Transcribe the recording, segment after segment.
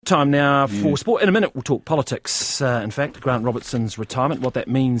time now for sport. In a minute, we'll talk politics. In fact, Grant Robertson's retirement, what that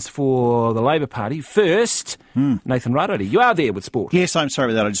means for the Labour Party. First, Nathan Rarere, you are there with sport. Yes, I'm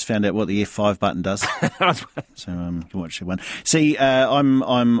sorry about that. I just found out what the F5 button does. So you can watch that one. See, I'm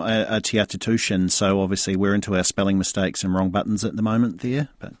a Te Tushin, so obviously we're into our spelling mistakes and wrong buttons at the moment there.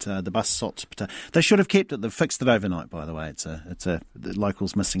 But the bus sots, they should have kept it. They've fixed it overnight, by the way. The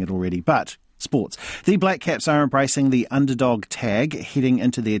locals missing it already. But sports. The Black Caps are embracing the underdog tag, heading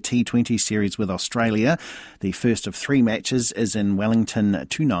into their T20 series with Australia. The first of 3 matches is in Wellington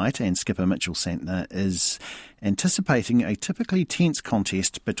tonight, and skipper Mitchell Santner is anticipating a typically tense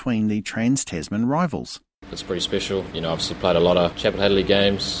contest between the Trans-Tasman rivals. It's pretty special. Obviously played a lot of Chapel Hadley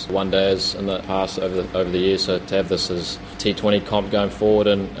games, one days in the past over the years, so to have this as T20 comp going forward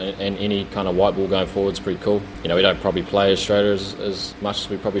and any kind of white ball going forward is pretty cool. We don't probably play Australia as much as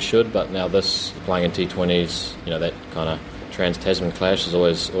we probably should, but now this, playing in T20s, that kind of Trans-Tasman clash is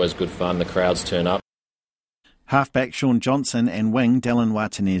always good fun. The crowds turn up. Halfback Sean Johnson and wing Dylan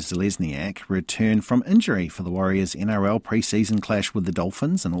Watanez-Zelezniak return from injury for the Warriors' NRL pre-season clash with the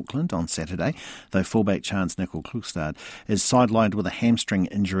Dolphins in Auckland on Saturday, though fullback Chance Nicol-Klukstad is sidelined with a hamstring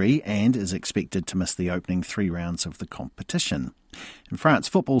injury and is expected to miss the opening 3 rounds of the competition. In France,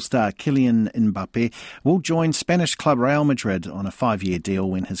 football star Kylian Mbappe will join Spanish club Real Madrid on a 5-year deal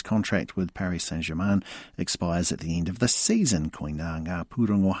when his contract with Paris Saint-Germain expires at the end of the season. Koina ngā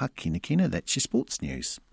pūrongo haki nikina, that's your sports news.